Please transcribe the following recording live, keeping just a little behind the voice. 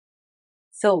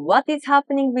So what is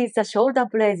happening with the shoulder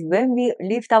blades when we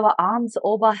lift our arms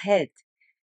overhead?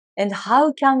 And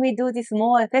how can we do this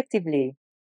more effectively?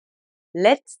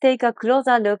 Let's take a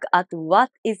closer look at what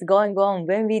is going on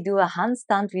when we do a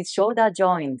handstand with shoulder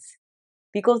joints,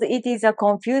 because it is a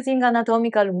confusing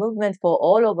anatomical movement for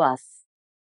all of us.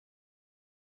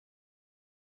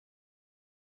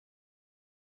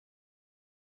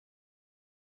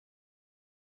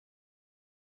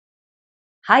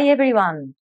 Hi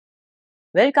everyone!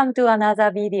 Welcome to another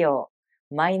video.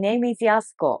 My name is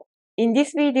Yasuko. In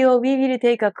this video, we will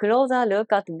take a closer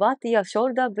look at what your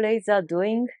shoulder blades are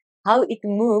doing, how it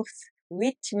moves,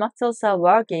 which muscles are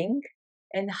working,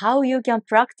 and how you can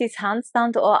practice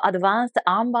handstand or advanced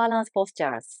arm balance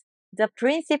postures. The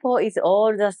principle is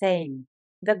all the same.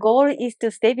 The goal is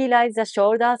to stabilize the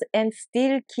shoulders and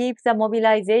still keep the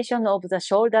mobilization of the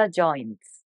shoulder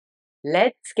joints.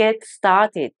 Let's get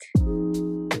started.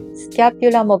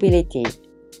 Scapular mobility.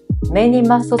 Many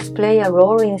muscles play a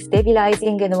role in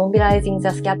stabilizing and mobilizing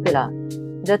the scapula.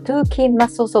 The two key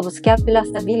muscles of scapular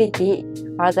stability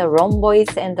are the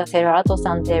rhomboids and the serratus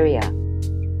anterior.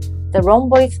 The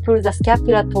rhomboids pull the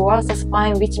scapula towards the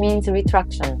spine, which means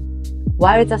retraction,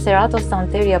 while the serratus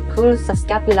anterior pulls the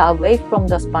scapula away from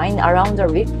the spine around the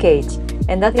rib cage,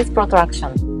 and that is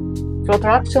protraction.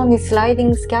 Protraction is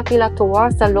sliding scapula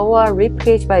towards the lower rib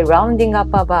cage by rounding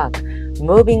upper back.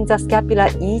 Moving the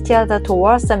scapula each other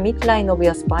towards the midline of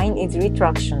your spine is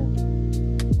retraction.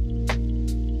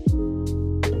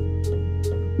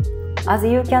 As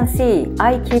you can see,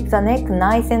 I keep the neck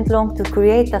nice and long to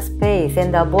create a space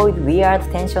and avoid weird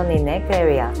tension in neck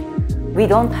area. We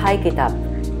don't hike it up,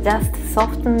 just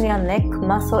soften your neck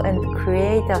muscle and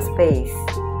create a space.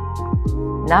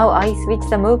 Now I switch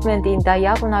the movement in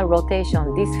diagonal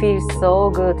rotation. This feels so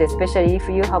good, especially if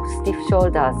you have stiff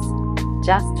shoulders.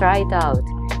 Just try it out.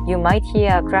 You might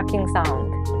hear a cracking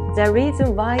sound. The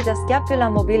reason why the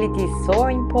scapular mobility is so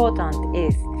important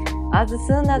is, as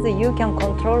soon as you can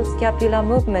control scapular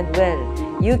movement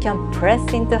well, you can press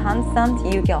into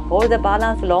handstand, you can hold the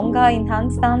balance longer in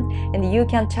handstand, and you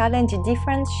can challenge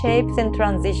different shapes and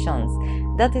transitions.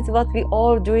 That is what we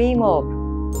all dream of.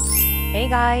 Hey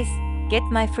guys, get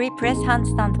my free press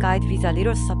handstand guide with a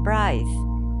little surprise.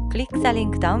 Click the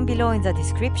link down below in the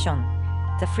description.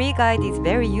 The free guide is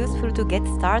very useful to get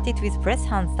started with press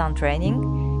handstand training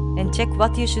and check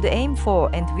what you should aim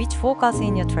for and which focus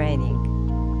in your training.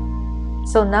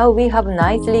 So now we have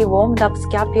nicely warmed up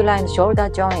scapula and shoulder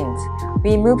joints.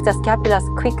 We move the scapulas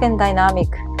quick and dynamic.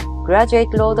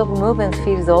 Graduate load of movements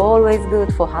feels always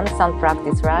good for handstand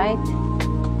practice, right?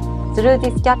 Through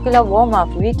this scapular warm-up,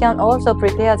 we can also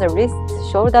prepare the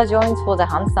wrists, shoulder joints for the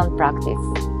handstand practice.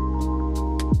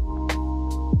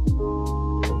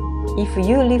 If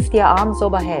you lift your arms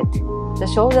overhead,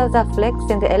 the shoulders are flexed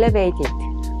and elevated.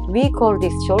 We call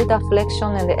this shoulder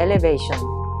flexion and elevation.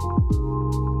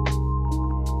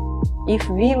 If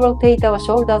we rotate our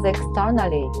shoulders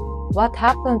externally, what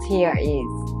happens here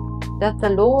is that the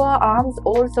lower arms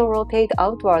also rotate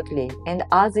outwardly, and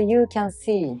as you can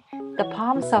see, the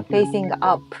palms are facing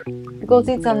up because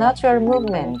it's a natural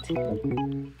movement.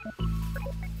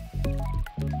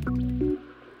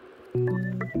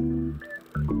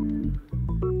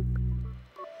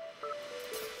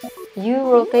 You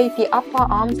rotate the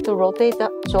upper arms to rotate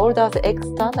the shoulders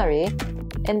externally,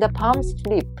 and the palms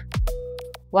flip.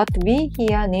 What we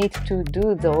here need to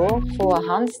do though for a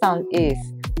handstand is,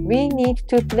 we need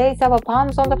to place our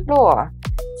palms on the floor,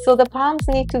 so the palms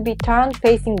need to be turned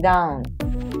facing down.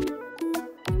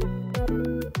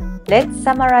 Let's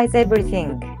summarize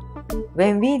everything.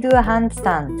 When we do a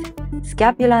handstand,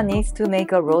 scapula needs to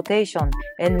make a rotation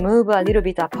and move a little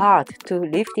bit apart to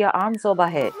lift your arms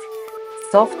overhead.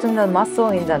 Soften the muscle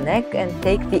in the neck and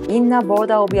take the inner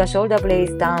border of your shoulder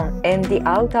blades down and the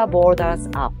outer borders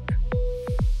up.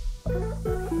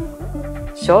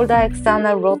 Shoulder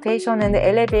external rotation and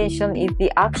elevation is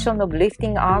the action of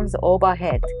lifting arms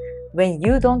overhead. When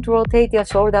you don't rotate your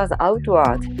shoulders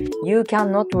outward, you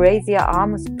cannot raise your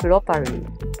arms properly.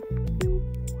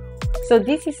 So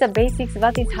this is the basics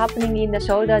what is happening in the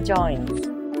shoulder joints.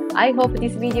 I hope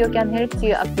this video can help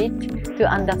you a bit to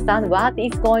understand what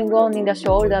is going on in the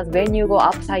shoulders when you go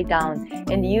upside down,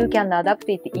 and you can adapt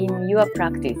it in your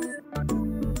practice.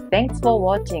 Thanks for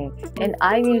watching, and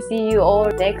I will see you all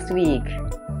next week.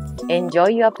 Enjoy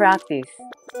your practice.